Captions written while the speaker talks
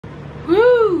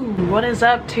What is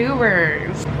up,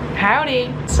 tubers?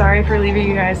 Howdy! Sorry for leaving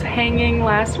you guys hanging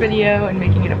last video and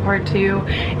making it a part 2.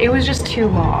 It was just too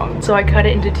long, so I cut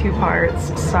it into 2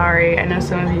 parts. Sorry, I know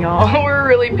some of y'all were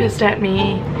really pissed at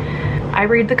me. I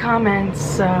read the comments,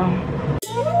 so...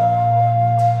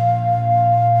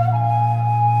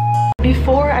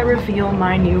 Before I reveal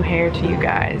my new hair to you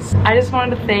guys, I just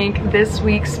wanted to thank this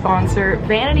week's sponsor,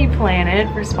 Vanity Planet,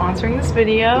 for sponsoring this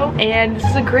video. And this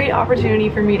is a great opportunity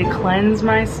for me to cleanse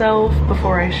myself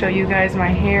before I show you guys my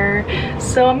hair.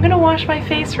 So I'm gonna wash my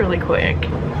face really quick.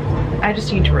 I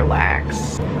just need to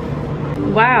relax.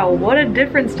 Wow, what a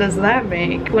difference does that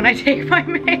make when I take my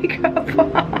makeup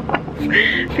off?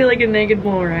 I feel like a naked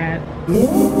mole rat.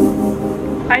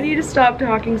 I need to stop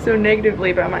talking so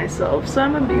negatively about myself, so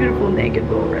I'm a beautiful naked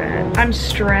bull rat. I'm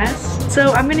stressed,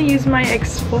 so I'm gonna use my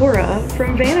Explora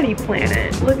from Vanity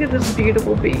Planet. Look at this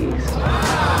beautiful beast.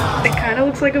 It kind of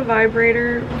looks like a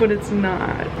vibrator, but it's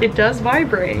not. It does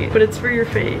vibrate, but it's for your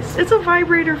face. It's a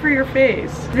vibrator for your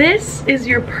face. This is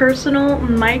your personal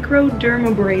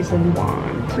microdermabrasion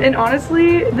wand. And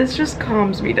honestly, this just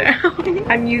calms me down.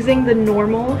 I'm using the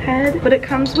normal head, but it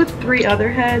comes with 3 other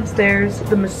heads. There's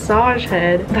the massage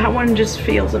head. That one just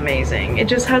feels amazing. It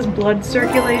just has blood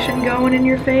circulation going in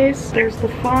your face. There's the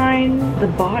fine, the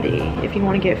body, if you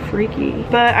want to get freaky.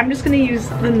 But I'm just gonna use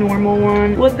the normal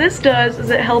one. What this does is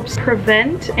it helps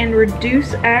prevent and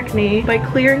reduce acne by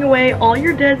clearing away all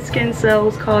your dead skin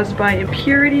cells caused by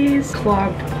impurities,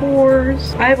 clogged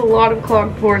pores. I have a lot of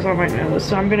clogged pores on my nose,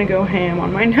 so I'm gonna go ham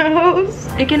on my nose.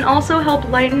 It can also help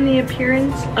lighten the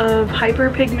appearance of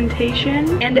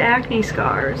hyperpigmentation and acne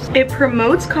scars. It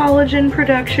promotes collagen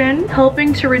production,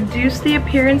 helping to reduce the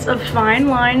appearance of fine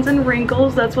lines and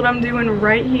wrinkles. That's what I'm doing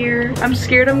right here. I'm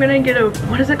scared I'm gonna get a,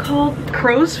 what is it called?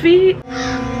 Crow's feet?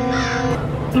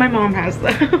 My mom has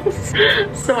those.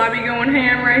 So I be going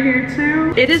ham right here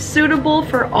too. It is suitable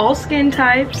for all skin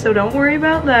types, so don't worry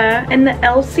about that. And the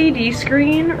LCD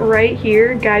screen right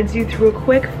here guides you through a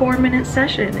quick 4-minute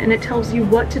session, and it tells you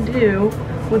what to do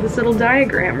with this little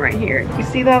diagram right here. You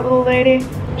see that little lady?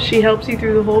 She helps you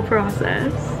through the whole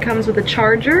process. Comes with a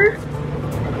charger.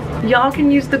 Y'all can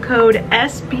use the code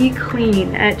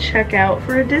SBClean at checkout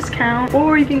for a discount,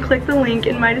 or you can click the link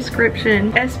in my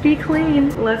description.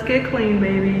 SBClean, let's get clean,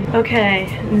 baby.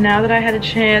 Okay, now that I had a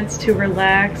chance to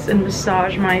relax and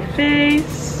massage my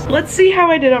face, let's see how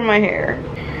I did on my hair.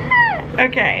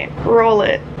 Okay, roll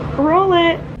it, roll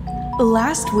it.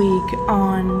 Last week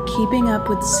on Keeping Up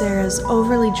with Sarah's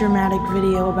overly dramatic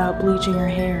video about bleaching her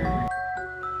hair.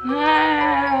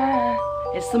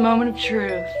 It's the moment of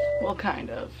truth. Well,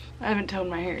 kind of. I haven't toned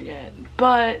my hair yet,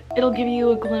 but it'll give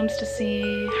you a glimpse to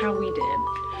see how we did.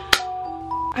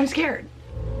 I'm scared.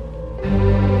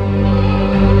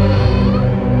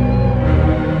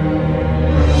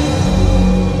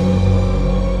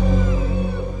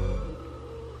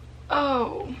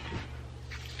 Oh.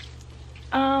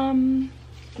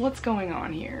 What's going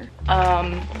on here?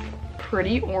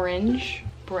 Pretty orange.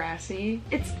 Brassy.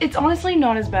 It's honestly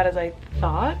not as bad as I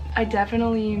thought. I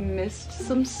definitely missed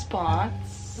some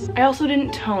spots. I also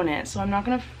didn't tone it, so I'm not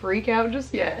gonna freak out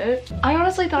just yet. I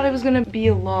honestly thought it was gonna be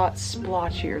a lot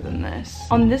splotchier than this.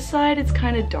 On this side, it's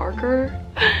kind of darker.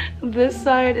 This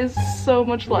side is so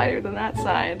much lighter than that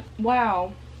side.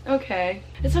 Wow. Okay.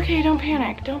 It's okay, don't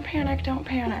panic. Don't panic, don't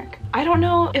panic. I don't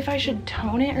know if I should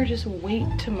tone it or just wait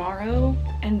tomorrow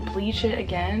and bleach it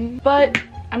again, but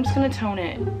I'm just gonna tone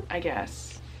it, I guess.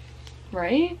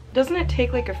 Right? Doesn't it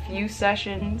take like a few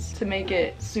sessions to make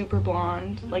it super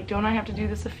blonde? Like, don't I have to do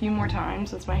this a few more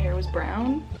times since my hair was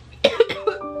brown?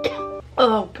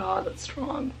 Oh god, that's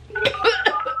strong.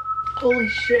 Holy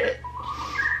shit.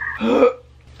 Oh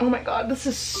my god, this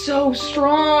is so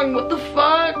strong. What the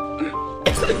fuck?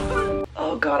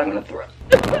 Oh god, I'm gonna throw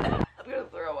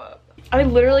up. I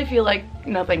literally feel like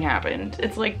nothing happened.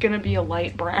 It's like gonna be a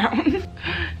light brown.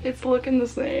 It's looking the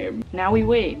same. Now we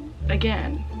wait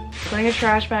again. Putting a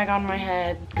trash bag on my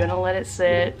head, gonna let it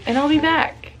sit, and I'll be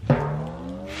back.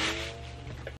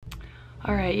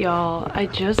 Alright y'all, I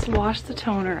just washed the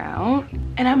toner out,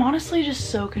 and I'm honestly just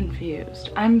so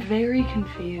confused. I'm very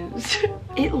confused.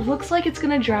 It looks like it's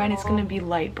gonna dry and it's gonna be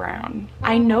light brown.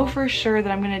 I know for sure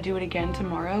that I'm gonna do it again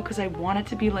tomorrow because I want it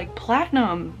to be like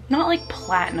platinum. Not like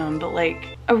platinum, but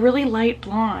like a really light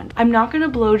blonde. I'm not gonna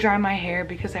blow dry my hair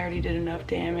because I already did enough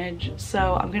damage,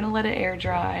 so I'm gonna let it air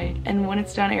dry, and when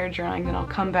it's done air drying, then I'll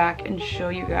come back and show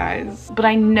you guys. But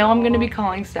I know I'm gonna be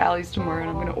calling Sally's tomorrow and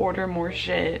I'm gonna order more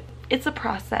shit. It's a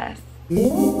process.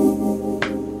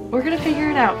 We're gonna figure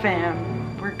it out,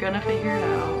 fam. We're gonna figure it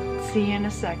out. See you in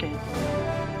a second.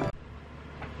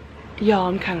 Y'all,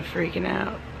 I'm kind of freaking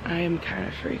out. I am kind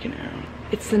of freaking out.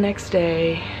 It's the next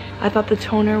day. I thought the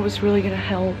toner was really gonna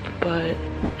help, but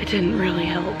it didn't really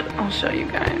help. I'll show you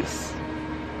guys.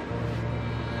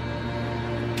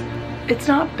 It's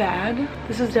not bad.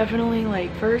 This is definitely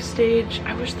like first stage.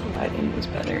 I wish the lighting was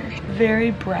better.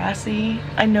 Very brassy.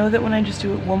 I know that when I just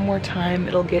do it one more time,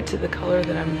 it'll get to the color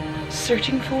that I'm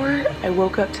searching for. I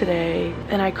woke up today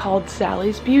and I called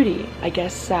Sally's Beauty. I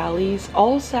guess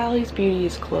all Sally's Beauty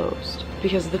is closed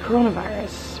because of the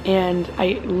coronavirus. And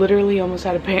I literally almost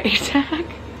had a panic attack.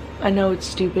 I know it's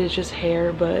stupid, it's just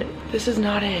hair, but this is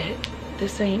not it.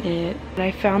 This ain't it. And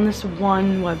I found this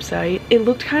one website. It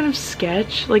looked kind of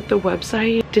sketch, like the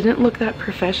website didn't look that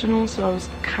professional, so I was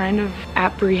kind of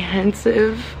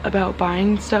apprehensive about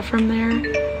buying stuff from there.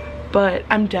 But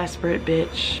I'm desperate,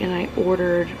 bitch. And I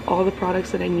ordered all the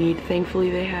products that I need. Thankfully,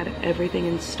 they had everything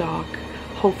in stock.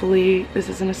 Hopefully, this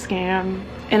isn't a scam.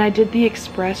 And I did the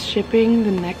express shipping,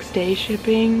 the next day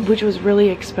shipping, which was really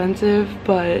expensive,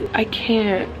 but I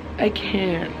can't.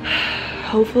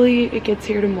 Hopefully it gets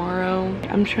here tomorrow.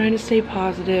 I'm trying to stay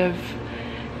positive.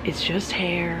 It's just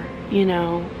hair, you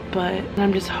know, but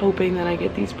I'm just hoping that I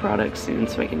get these products soon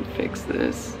so I can fix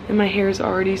this. And my hair is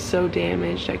already so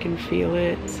damaged, I can feel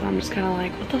it. So I'm just kind of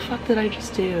like, what the fuck did I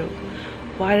just do?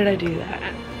 Why did I do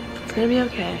that? It's gonna be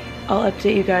okay. I'll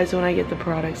update you guys when I get the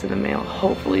products in the mail,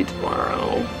 hopefully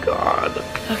tomorrow. God.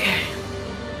 Okay.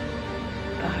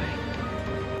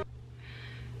 Bye.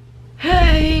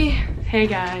 Hey. Hey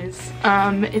guys,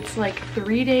 it's like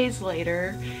 3 days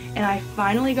later and I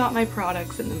finally got my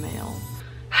products in the mail.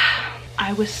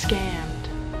 I was scammed.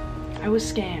 I was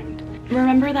scammed.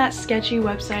 Remember that sketchy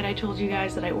website I told you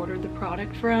guys that I ordered the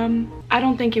product from? I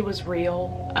don't think it was real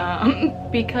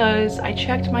because I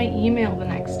checked my email the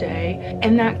next day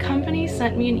and that company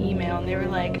sent me an email and they were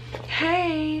like,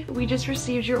 hey, we just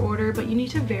received your order, but you need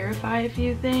to verify a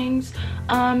few things.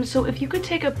 So if you could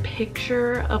take a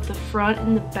picture of the front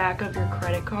and the back of your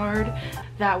credit card,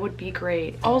 that would be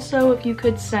great. Also, if you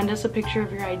could send us a picture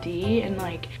of your ID and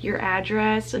like your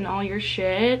address and all your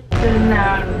shit, then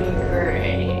that would be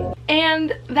great.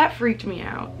 And that freaked me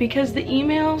out because the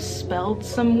email spelled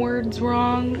some words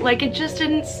wrong. Like it just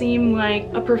didn't seem like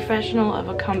a professional of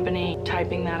a company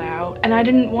typing that out. And I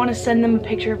didn't want to send them a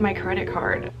picture of my credit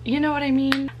card. You know what I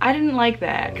mean? I didn't like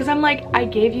that because I'm like, I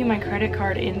gave you my credit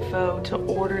card info to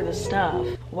order the stuff.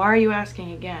 Why are you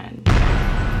asking again?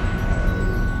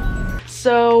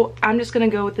 So I'm just gonna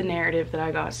go with the narrative that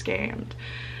I got scammed.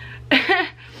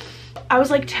 I was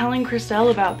like telling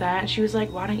Chriselle about that and she was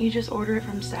like, why don't you just order it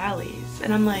from Sally's?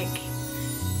 And I'm like,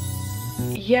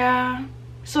 yeah.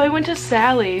 So I went to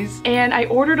Sally's and I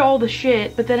ordered all the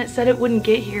shit, but then it said it wouldn't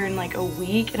get here in like a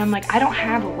week. And I'm like, I don't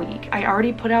have a week. I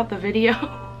already put out the video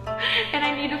and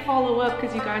I need to follow up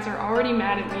because you guys are already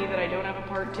mad at me that I don't have a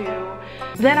part 2.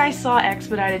 Then I saw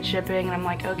expedited shipping and I'm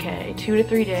like, okay, 2 to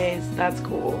 3 days, that's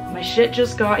cool. My shit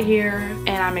just got here and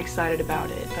I'm excited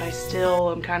about it, but I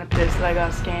still am kind of pissed that I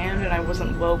got scammed and I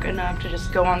wasn't woke enough to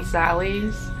just go on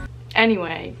Sally's.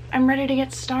 Anyway, I'm ready to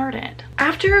get started.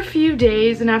 After a few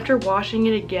days and after washing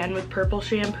it again with purple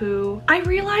shampoo, I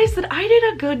realized that I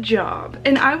did a good job.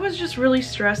 And I was just really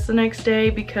stressed the next day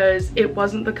because it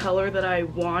wasn't the color that I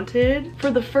wanted.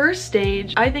 For the first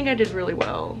stage, I think I did really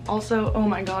well. Also, oh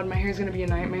my god, my hair's gonna be a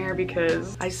nightmare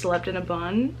because I slept in a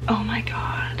bun. Oh my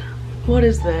god. What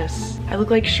is this? I look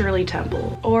like Shirley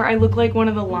Temple. Or I look like one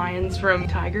of the lions from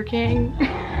Tiger King.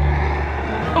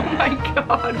 Oh my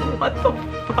god, what the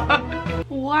fuck?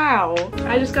 Wow,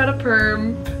 I just got a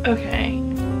perm. Okay,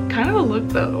 kind of a look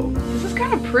though. This is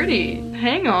kind of pretty.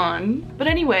 Hang on. But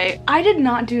anyway, I did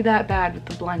not do that bad with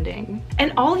the blending.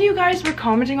 And all of you guys were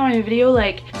commenting on my video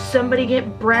like, somebody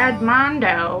get Brad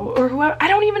Mondo or whoever. I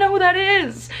don't even know who that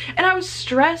is. And I was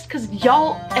stressed because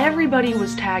everybody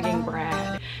was tagging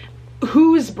Brad.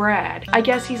 Who's Brad? I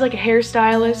guess he's like a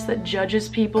hairstylist that judges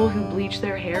people who bleach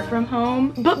their hair from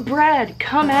home. But Brad,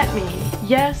 come at me.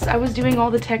 Yes, I was doing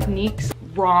all the techniques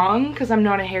wrong because I'm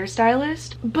not a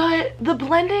hairstylist, but the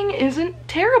blending isn't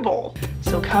terrible.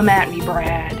 So come at me,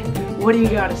 Brad. What do you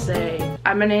gotta say?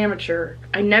 I'm an amateur.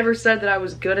 I never said that I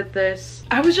was good at this.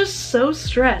 I was just so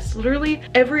stressed. Literally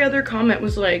every other comment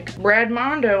was like, Brad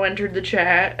Mondo entered the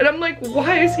chat. And I'm like,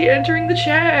 why is he entering the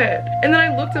chat? And then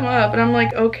I looked him up and I'm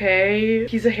like, okay,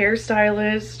 he's a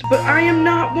hairstylist, but I am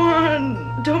not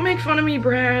one. Don't make fun of me,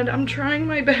 Brad. I'm trying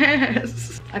my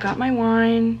best. I got my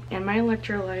wine and my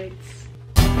electrolytes.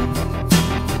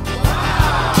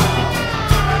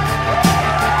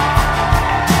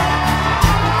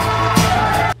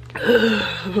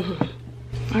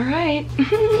 All right.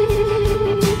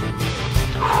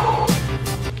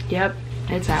 Yep,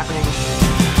 it's happening.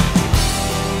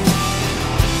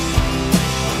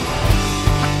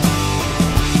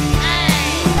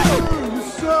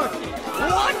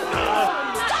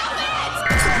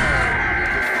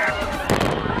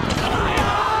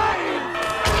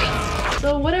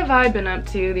 have I been up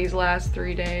to these last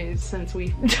 3 days since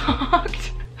we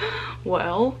talked?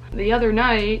 Well, the other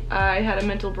night I had a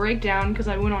mental breakdown because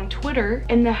I went on Twitter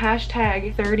and the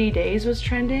hashtag 30 days was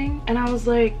trending, and I was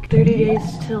like, 30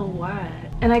 days till what?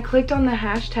 And I clicked on the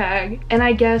hashtag and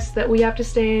I guessed that we have to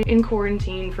stay in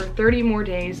quarantine for 30 more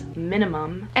days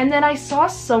minimum. And then I saw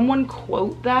someone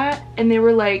quote that and they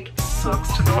were like,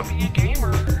 sucks to not be a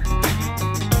gamer.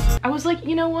 I was like,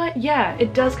 you know what? Yeah,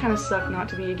 it does kind of suck not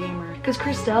to be a gamer. Because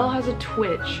Christelle has a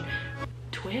Twitch.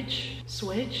 Twitch?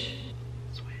 Switch?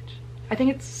 I think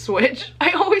it's Switch.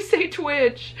 I always say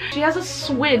Twitch. She has a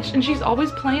Switch and she's always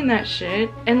playing that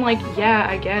shit. And like, yeah,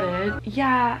 I get it.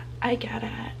 Yeah, I get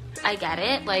it. I get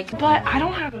it, like. But I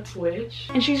don't have a Twitch.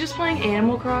 And she's just playing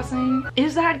Animal Crossing.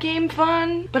 Is that game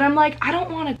fun? But I'm like, I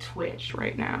don't want a Twitch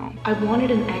right now. I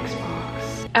wanted an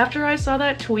Xbox. After I saw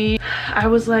that tweet, I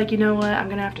was like, you know what? I'm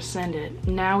gonna have to send it.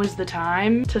 Now is the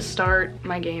time to start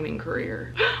my gaming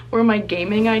career. Or my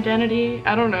gaming identity.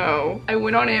 I don't know. I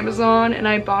went on Amazon and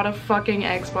I bought a fucking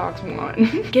Xbox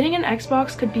One. Getting an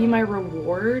Xbox could be my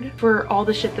reward for all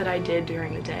the shit that I did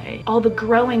during the day. All the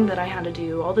growing that I had to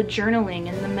do, all the journaling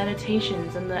and the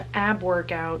meditations and the ab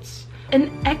workouts. An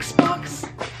Xbox,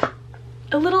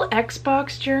 a little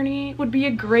Xbox journey would be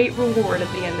a great reward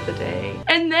at the end of the day.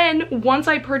 And then once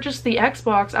I purchased the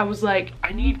Xbox, I was like,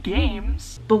 I need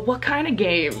games. But what kind of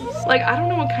games? Like, I don't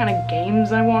know what kind of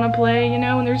games I want to play, you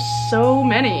know, and there's so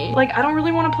many. Like, I don't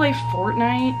really want to play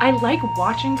Fortnite. I like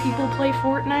watching people play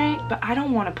Fortnite, but I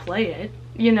don't want to play it,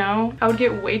 you know? I would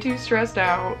get way too stressed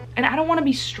out, and I don't want to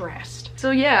be stressed.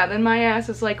 So yeah, then my ass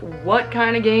is like, what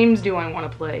kind of games do I want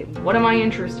to play? What am I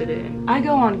interested in? I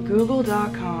go on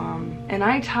google.com and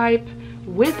I type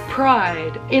with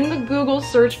pride in the Google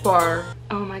search bar,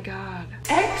 oh my god,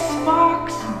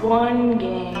 Xbox One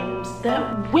games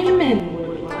that women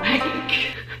would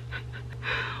like.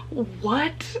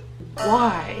 What?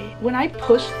 Why? When I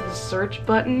pushed the search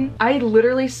button, I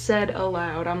literally said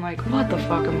aloud, I'm like, what the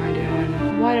fuck am I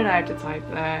doing? Why did I have to type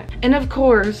that? And of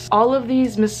course, all of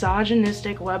these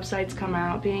misogynistic websites come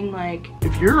out being like,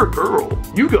 if you're a girl,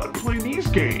 you gotta play these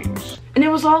games. And it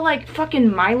was all like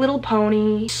fucking My Little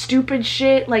Pony, stupid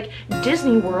shit, like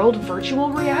Disney World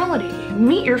virtual reality.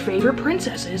 Meet your favorite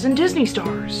princesses and Disney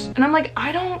stars. And I'm like,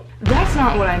 that's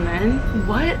not what I meant.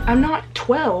 What? I'm not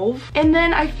 12. And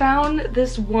then I found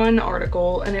this one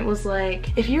article and it was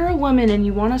like, if you're a woman and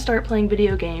you want to start playing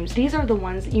video games, these are the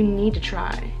ones that you need to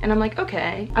try. And I'm like,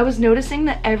 okay. I was noticing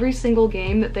that every single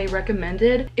game that they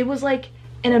recommended, it was like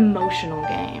an emotional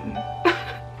game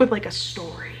with like a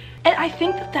story. And I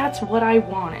think that that's what I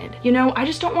wanted. You know, I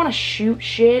just don't want to shoot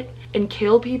shit and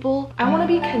kill people. I want to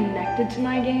be connected to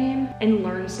my game and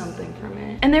learn something from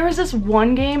it. And there was this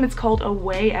one game, it's called A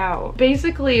Way Out.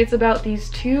 Basically, it's about these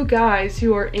two guys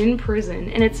who are in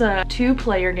prison, and it's a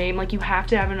 2-player game, like you have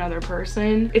to have another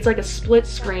person. It's like a split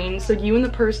screen, so you and the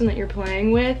person that you're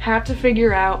playing with have to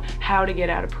figure out how to get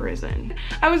out of prison.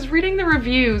 I was reading the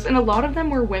reviews, and a lot of them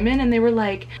were women, and they were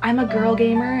like, I'm a girl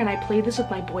gamer, and I played this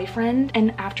with my boyfriend,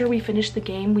 and after we finished the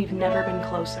game, we've never been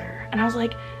closer. And I was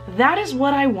like, that is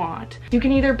what I want. You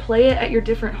can either play it at your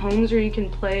different homes or you can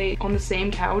play on the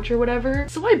same couch or whatever.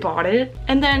 So I bought it.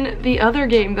 And then the other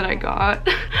game that I got,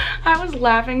 I was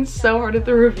laughing so hard at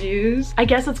the reviews. I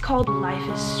guess it's called Life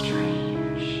is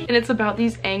Strange. And it's about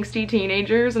these angsty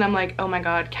teenagers, and I'm like, oh my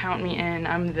god, count me in,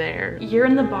 I'm there. You're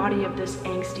in the body of this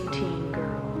angsty teen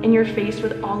girl, and you're faced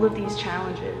with all of these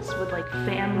challenges with like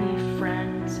family,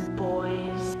 friends,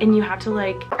 boys, and you have to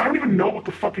like, I don't even know what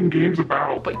the fucking game's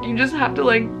about. But you just have to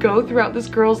like go throughout this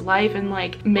girl's life and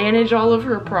like manage all of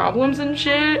her problems and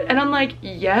shit. And I'm like,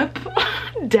 yep,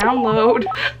 download,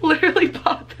 literally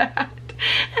bought that.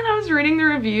 And I was reading the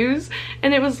reviews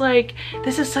and it was like,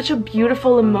 this is such a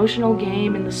beautiful emotional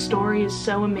game and the story is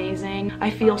so amazing.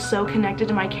 I feel so connected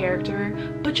to my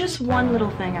character, but just one little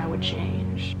thing I would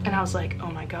change. And I was like, oh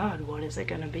my god, what is it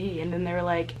gonna be? And then they were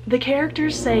like, the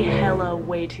characters say hella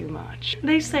way too much.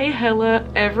 They say hella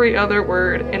every other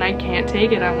word and I can't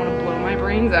take it. I want to blow my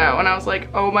brains out. And I was like,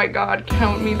 oh my god,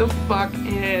 count me the fuck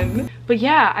in. But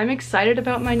yeah, I'm excited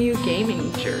about my new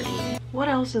gaming journey. What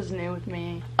else is new with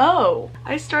me? Oh,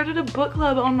 I started a book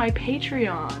club on my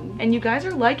Patreon and you guys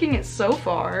are liking it so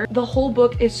far. The whole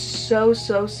book is so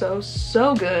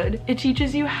good. It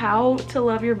teaches you how to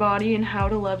love your body and how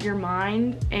to love your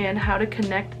mind and how to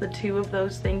connect the two of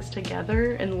those things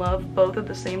together and love both at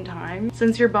the same time,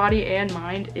 since your body and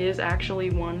mind is actually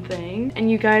one thing.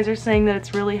 And you guys are saying that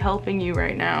it's really helping you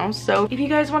right now. So if you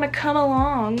guys want to come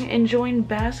along and join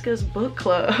Baska's book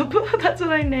club, that's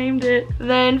what I named it,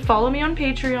 then follow me me on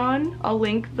Patreon. I'll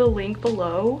link the link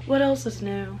below. What else is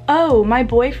new? Oh, my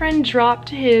boyfriend dropped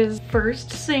his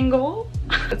first single.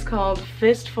 It's called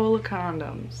Fistful of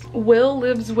Condoms. Will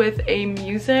lives with a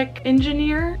music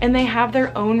engineer and they have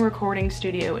their own recording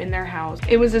studio in their house.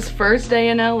 It was his first day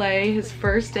in LA, his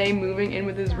first day moving in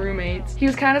with his roommates. He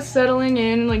was kind of settling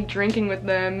in, like drinking with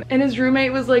them, and his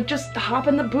roommate was like, just hop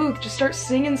in the booth, just start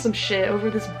singing some shit over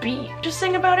this beat. Just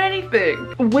sing about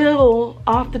anything. Will,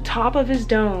 off the top of his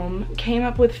dome, came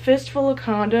up with Fistful of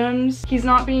Condoms. He's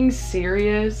not being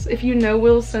serious. If you know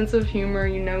Will's sense of humor,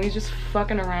 you know he's just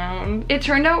fucking around. It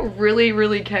turned out really,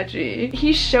 really catchy.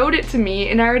 He showed it to me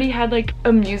and I already had like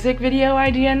a music video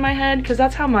idea in my head because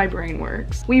that's how my brain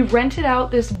works. We rented out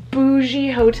this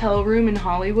bougie hotel room in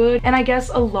Hollywood and I guess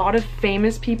a lot of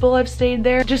famous people have stayed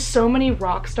there. Just so many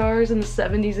rock stars in the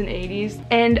 70s and 80s.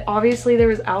 And obviously there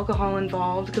was alcohol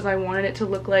involved because I wanted it to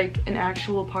look like an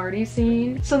actual party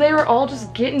scene. So they were all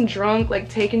just getting drunk, like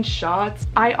taking shots.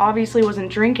 I obviously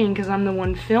wasn't drinking because I'm the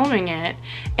one filming it.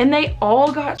 And they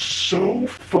all got So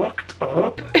fucked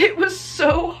up. It was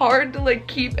so hard to like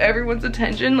keep everyone's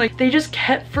attention. Like they just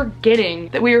kept forgetting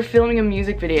that we were filming a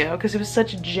music video because it was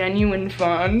such genuine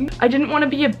fun. I didn't want to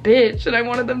be a bitch and I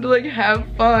wanted them to like have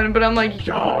fun, but I'm like,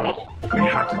 Y'all, we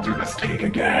have to do this take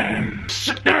again.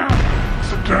 Sit down.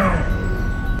 Sit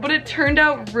down. but it turned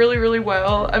out really, really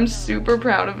well. I'm super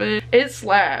proud of it. It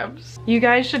slaps. You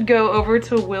guys should go over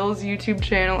to Will's YouTube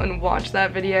channel and watch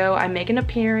that video. I make an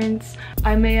appearance.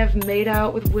 I may have made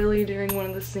out with Willie during one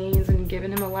of the scenes and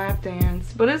given him a lap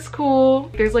dance, but it's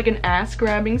cool. There's like an ass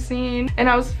grabbing scene and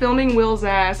I was filming Will's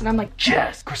ass and I'm like,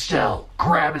 Jess, Christelle,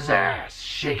 grab his ass.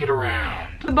 Shake it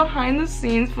around. the behind the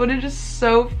scenes footage is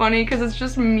so funny because it's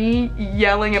just me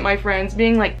yelling at my friends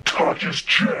being like, Touch his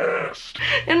chest.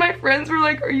 and my friends were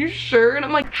like, are you sure? And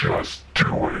I'm like, Just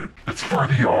do it. It's for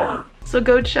the art. so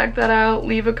go check that out,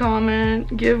 leave a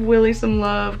comment, give Willie some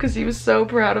love because he was so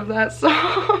proud of that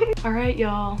song. All right,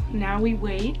 y'all, now we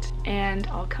wait and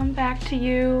I'll come back to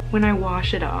you when I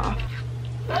wash it off.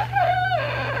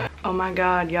 Oh my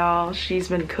god, y'all, she's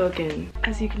been cooking.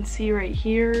 As you can see right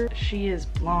here, she is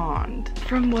blonde.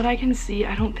 From what I can see,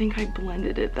 I don't think I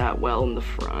blended it that well in the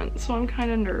front, so I'm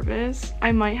kind of nervous.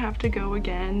 I might have to go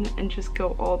again and just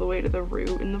go all the way to the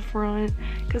root in the front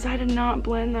because I did not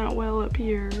blend that well up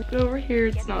here. But over here,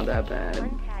 it's not that bad.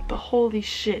 But holy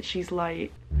shit, she's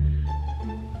light.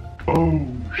 Oh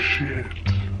shit.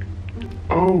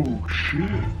 Oh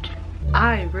shit.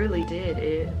 I really did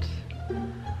it.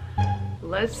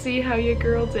 Let's see how your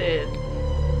girl did.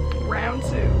 Round 2.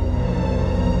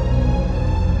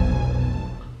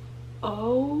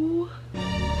 Oh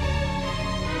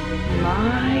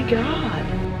my god.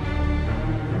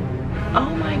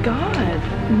 Oh my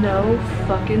god. No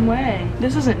fucking way.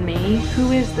 This isn't me.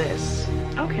 Who is this?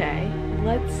 Okay,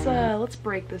 let's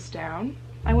break this down.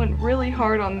 I went really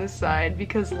hard on this side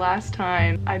because last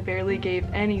time I barely gave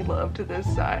any love to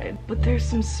this side. But there's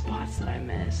some spots that I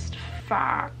missed.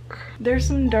 Fuck. There's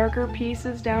some darker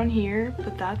pieces down here,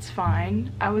 but that's fine.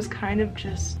 I was kind of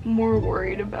just more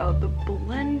worried about the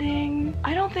blending.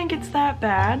 I don't think it's that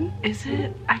bad, is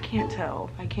it? I can't tell.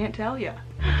 I can't tell ya.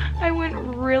 I went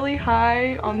really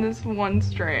high on this one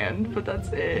strand, but that's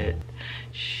it.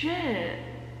 Shit.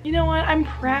 You know what? I'm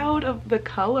proud of the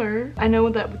color. I know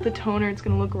that with the toner it's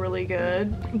gonna look really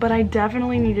good, but I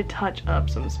definitely need to touch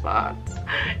up some spots.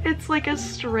 It's like a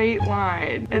straight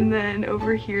line, and then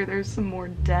over here there's some more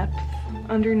depth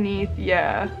underneath.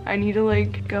 Yeah, I need to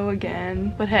like go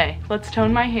again. But hey, let's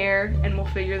tone my hair and we'll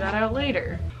figure that out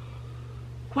later.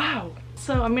 Wow.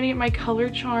 So I'm gonna get my color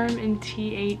charm in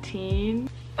T18.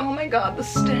 Oh my god, the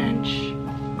stench.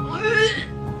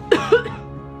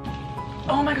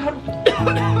 Oh my god.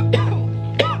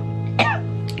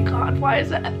 God, why is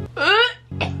that?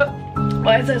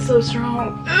 Why is that so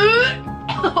strong?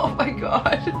 Oh my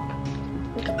god.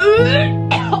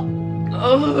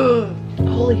 Oh,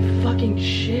 holy fucking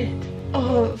shit.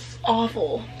 Oh, it's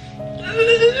awful.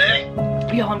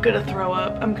 Y'all, I'm gonna throw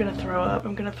up. I'm gonna throw up.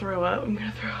 I'm gonna throw up. I'm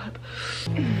gonna throw up.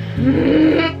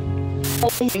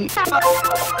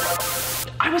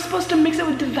 I was supposed to mix it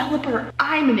with developer.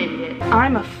 I'm an idiot.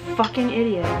 I'm a fucking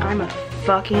idiot. I'm a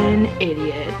fucking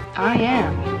idiot. I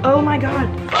am. Oh my god.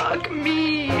 Fuck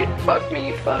me. Fuck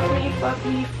me. Fuck me. Fuck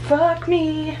me. Fuck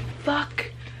me. Fuck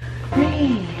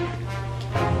me.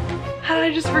 How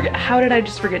did I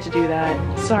just forget to do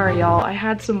that? Sorry, y'all. I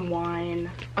had some wine.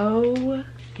 Oh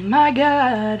my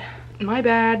god. My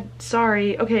bad.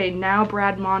 Sorry. Okay, now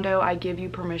Brad Mondo, I give you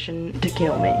permission to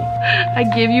kill me. I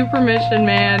give you permission,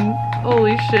 man.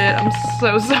 Holy shit. I'm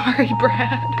so sorry,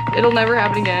 Brad. It'll never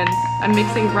happen again. I'm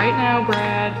mixing right now,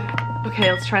 Brad.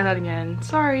 Okay, let's try that again.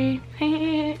 Sorry.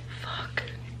 Fuck.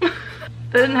 That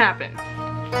didn't happen.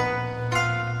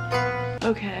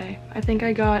 Okay, I think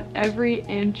I got every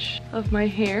inch of my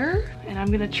hair and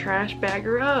I'm gonna trash bag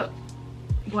her up.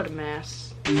 What a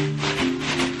mess.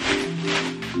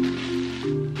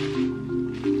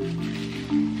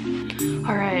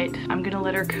 All right, I'm gonna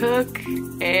let her cook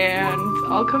and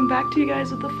I'll come back to you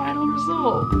guys with the final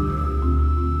result.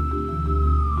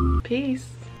 Peace.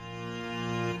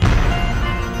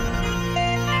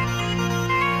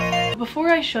 Before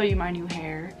I show you my new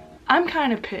hair, I'm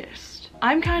kind of pissed.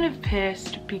 I'm kind of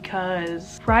pissed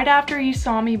because right after you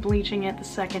saw me bleaching it the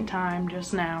second time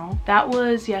just now, that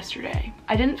was yesterday.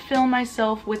 I didn't film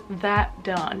myself with that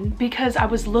done because I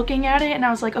was looking at it and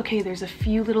I was like, okay, there's a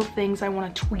few little things I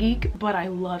want to tweak, but I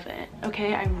love it.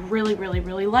 Okay, I really, really,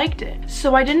 really liked it.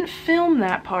 So I didn't film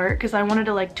that part because I wanted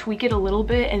to like tweak it a little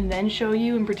bit and then show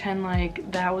you and pretend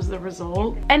like that was the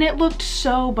result. And it looked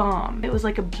so bomb. It was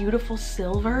like a beautiful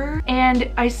silver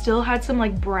and I still had some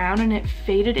like brown and it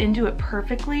faded into it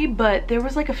perfectly, but there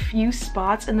was like a few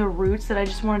spots in the roots that I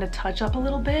just wanted to touch up a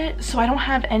little bit. So I don't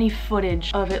have any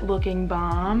footage of it looking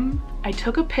bomb. I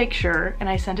took a picture and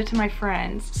I sent it to my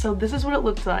friends. So this is what it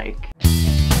looked like.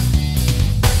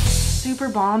 Super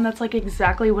bomb. That's like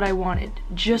exactly what I wanted.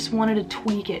 Just wanted to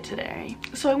tweak it today.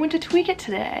 So I went to tweak it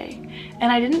today and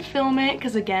I didn't film it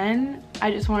because again,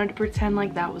 I just wanted to pretend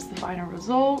like that was the final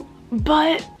result.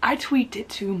 But I tweaked it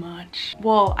too much.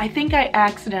 Well, I think I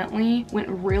accidentally went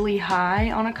really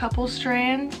high on a couple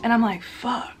strands and I'm like,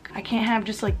 fuck. I can't have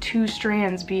just like 2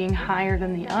 strands being higher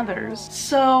than the others.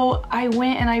 So I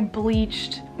went and I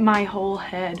bleached my whole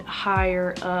head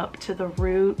higher up to the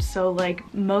root. So like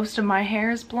most of my hair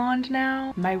is blonde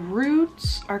now. My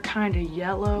roots are kind of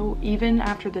yellow even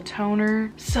after the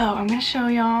toner. So I'm gonna show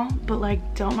y'all, but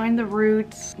like don't mind the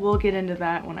roots. We'll get into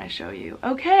that when I show you.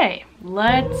 Okay,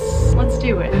 let's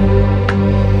do it.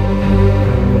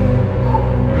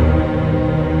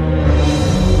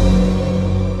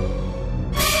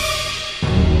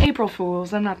 April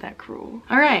Fools, I'm not that cruel.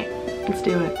 All right, let's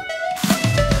do it.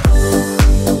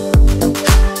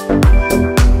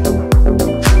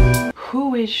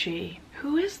 Who is she?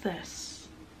 Who is this?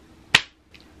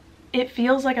 It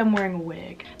feels like I'm wearing a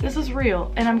wig. This is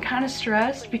real, and I'm kind of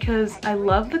stressed because I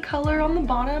love the color on the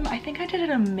bottom. I think I did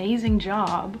an amazing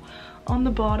job on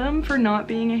the bottom for not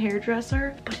being a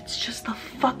hairdresser, but it's just the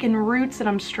fucking roots that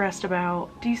I'm stressed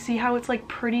about. Do you see how it's like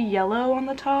pretty yellow on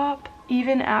the top?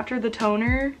 Even after the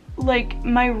toner, like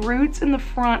my roots in the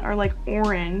front are like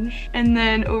orange and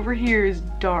then over here is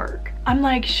dark. I'm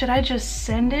like, should I just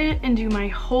send it and do my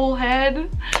whole head?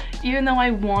 Even though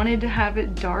I wanted to have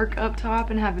it dark up top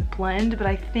and have it blend, but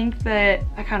I think that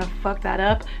I kind of fucked that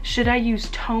up. Should I use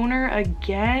toner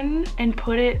again and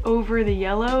put it over the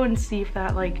yellow and see if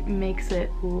that like makes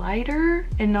it lighter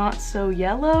and not so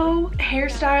yellow?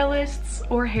 Hairstylists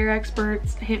or hair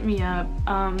experts, hit me up.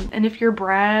 And if you're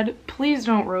Brad, please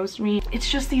don't roast me. It's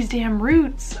just these damn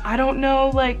roots. I don't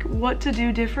know like what to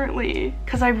do differently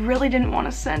because I really didn't want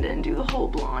to send it and do the whole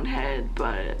blonde head,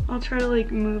 but I'll try to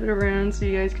like move it around so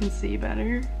you guys can see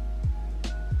better.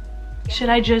 Should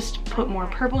I just put more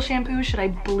purple shampoo? Should I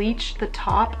bleach the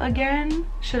top again?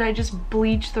 Should I just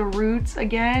bleach the roots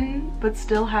again, but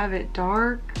still have it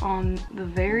dark on the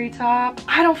very top?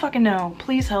 I don't fucking know.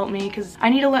 Please help me, because I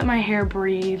need to let my hair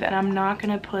breathe, and I'm not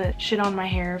gonna put shit on my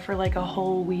hair for like a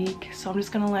whole week. So I'm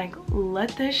just gonna like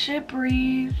let this shit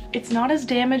breathe. It's not as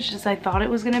damaged as I thought it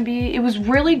was gonna be. It was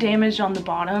really damaged on the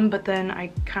bottom, but then I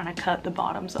kind of cut the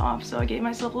bottoms off, so I gave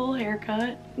myself a little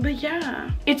haircut. But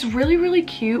yeah, it's really, really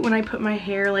cute when I put my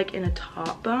hair like in a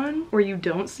top bun where you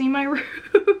don't see my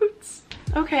roots.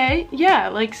 Okay, yeah,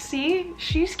 like see,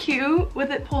 she's cute with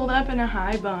it pulled up in a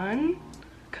high bun,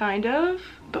 kind of.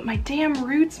 But my damn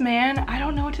roots, man, I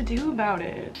don't know what to do about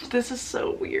it. This is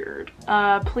so weird.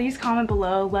 Please comment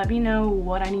below, let me know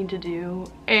what I need to do,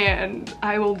 and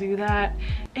I will do that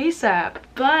ASAP.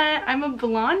 But I'm a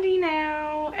blondie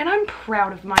now, and I'm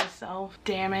proud of myself,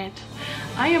 damn it.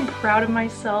 I am proud of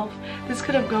myself. This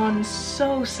could have gone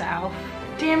so south.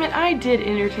 Damn it, I did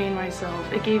entertain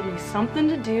myself. It gave me something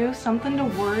to do, something to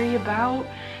worry about,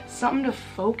 something to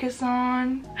focus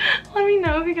on. Let me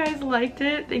know if you guys liked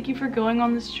it. Thank you for going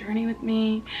on this journey with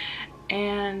me,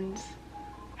 and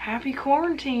happy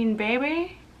quarantine,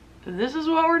 baby. This is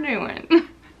what we're doing.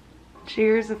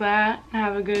 Cheers to that.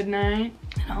 Have a good night,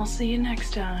 and I'll see you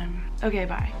next time. Okay,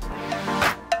 bye.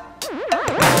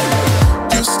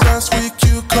 Just last week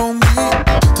you called me.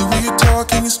 The way you're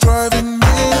talking is driving me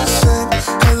insane.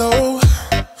 Hello.